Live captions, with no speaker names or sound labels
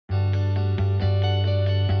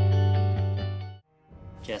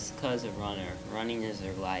Jessica is a runner. Running is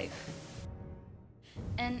her life.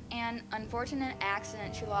 In an unfortunate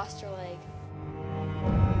accident, she lost her leg.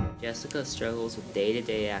 Jessica struggles with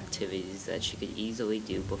day-to-day activities that she could easily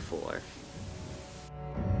do before.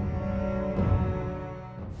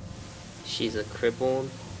 She's a crippled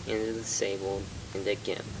and a disabled and a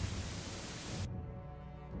gimp.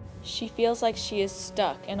 She feels like she is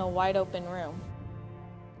stuck in a wide open room.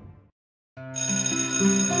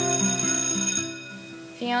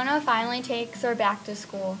 Fiona finally takes her back to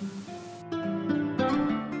school.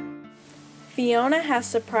 Fiona has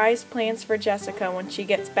surprise plans for Jessica when she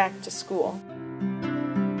gets back to school.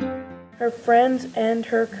 Her friends and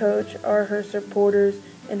her coach are her supporters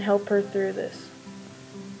and help her through this.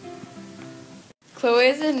 Chloe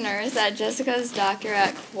is a nurse at Jessica's doctor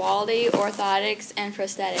at Quality Orthotics and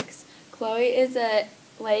Prosthetics. Chloe is a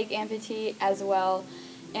leg amputee as well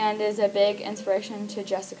and is a big inspiration to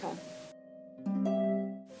Jessica.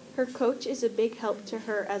 Her coach is a big help to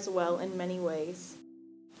her as well in many ways.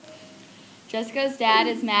 Jessica's dad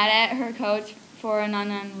is mad at her coach for an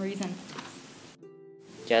unknown reason.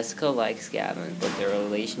 Jessica likes Gavin, but their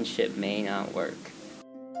relationship may not work.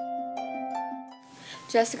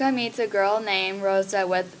 Jessica meets a girl named Rosa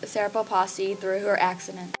with cerebral palsy through her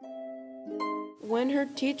accident. When her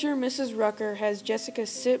teacher, Mrs. Rucker, has Jessica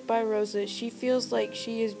sit by Rosa, she feels like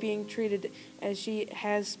she is being treated as she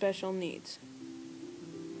has special needs.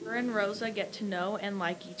 Her and Rosa get to know and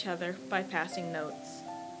like each other by passing notes.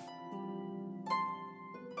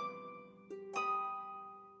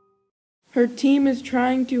 Her team is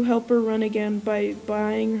trying to help her run again by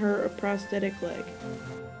buying her a prosthetic leg.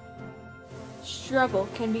 Struggle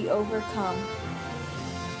can be overcome.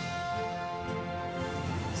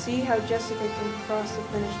 See how Jessica can cross the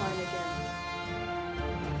finish line again.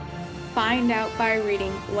 Find out by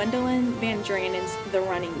reading Gwendolyn Van Dranen's The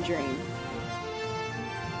Running Dream.